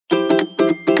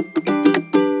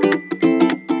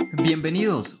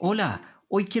Bienvenidos, hola.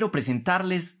 Hoy quiero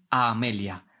presentarles a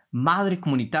Amelia, madre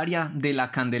comunitaria de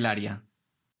la Candelaria.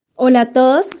 Hola a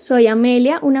todos, soy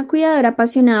Amelia, una cuidadora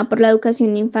apasionada por la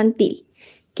educación infantil.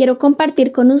 Quiero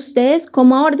compartir con ustedes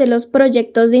cómo abordé los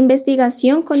proyectos de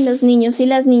investigación con los niños y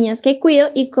las niñas que cuido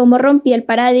y cómo rompí el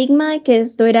paradigma de que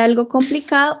esto era algo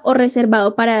complicado o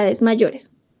reservado para edades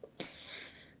mayores.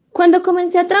 Cuando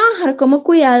comencé a trabajar como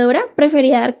cuidadora,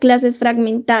 prefería dar clases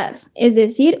fragmentadas, es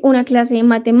decir, una clase de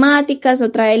matemáticas,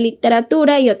 otra de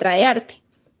literatura y otra de arte,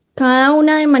 cada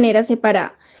una de manera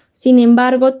separada. Sin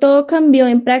embargo, todo cambió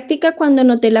en práctica cuando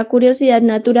noté la curiosidad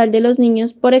natural de los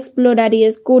niños por explorar y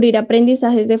descubrir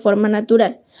aprendizajes de forma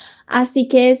natural. Así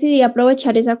que decidí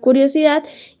aprovechar esa curiosidad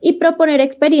y proponer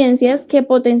experiencias que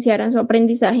potenciaran su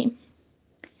aprendizaje.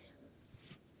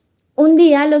 Un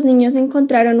día los niños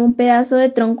encontraron un pedazo de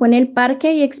tronco en el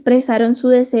parque y expresaron su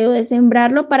deseo de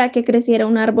sembrarlo para que creciera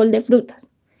un árbol de frutas.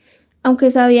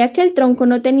 Aunque sabía que el tronco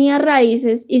no tenía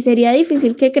raíces y sería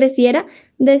difícil que creciera,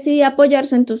 decidí apoyar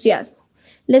su entusiasmo.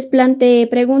 Les planteé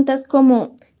preguntas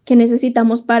como ¿qué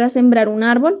necesitamos para sembrar un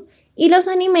árbol? Y los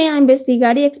animé a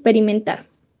investigar y experimentar.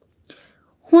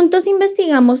 Juntos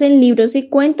investigamos en libros y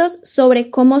cuentos sobre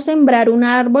cómo sembrar un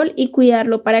árbol y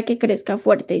cuidarlo para que crezca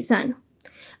fuerte y sano.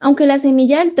 Aunque la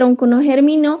semilla del tronco no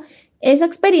germinó, esa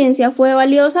experiencia fue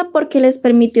valiosa porque les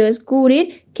permitió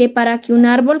descubrir que para que un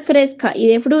árbol crezca y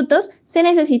dé frutos se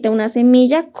necesita una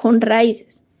semilla con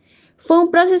raíces. Fue un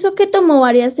proceso que tomó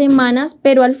varias semanas,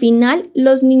 pero al final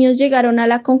los niños llegaron a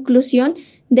la conclusión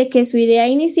de que su idea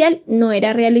inicial no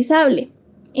era realizable.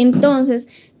 Entonces,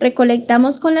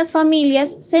 recolectamos con las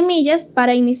familias semillas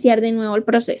para iniciar de nuevo el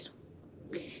proceso.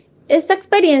 Esta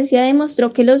experiencia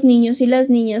demostró que los niños y las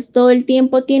niñas todo el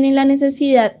tiempo tienen la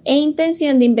necesidad e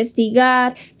intención de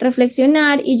investigar,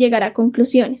 reflexionar y llegar a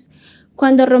conclusiones.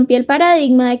 Cuando rompí el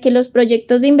paradigma de que los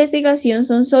proyectos de investigación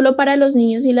son solo para los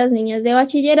niños y las niñas de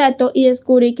bachillerato y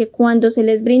descubrí que cuando se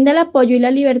les brinda el apoyo y la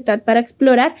libertad para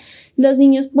explorar, los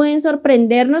niños pueden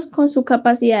sorprendernos con su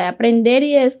capacidad de aprender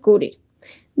y de descubrir.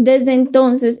 Desde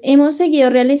entonces hemos seguido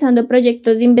realizando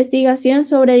proyectos de investigación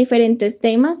sobre diferentes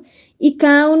temas y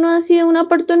cada uno ha sido una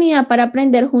oportunidad para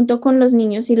aprender junto con los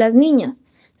niños y las niñas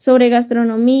sobre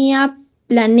gastronomía,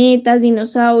 planetas,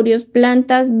 dinosaurios,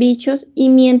 plantas, bichos y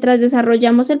mientras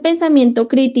desarrollamos el pensamiento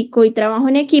crítico y trabajo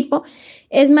en equipo,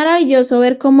 es maravilloso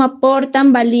ver cómo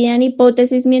aportan, validan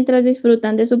hipótesis mientras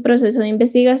disfrutan de su proceso de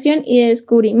investigación y de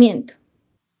descubrimiento.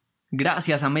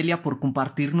 Gracias, Amelia, por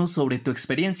compartirnos sobre tu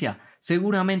experiencia.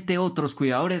 Seguramente otros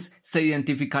cuidadores se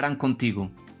identificarán contigo.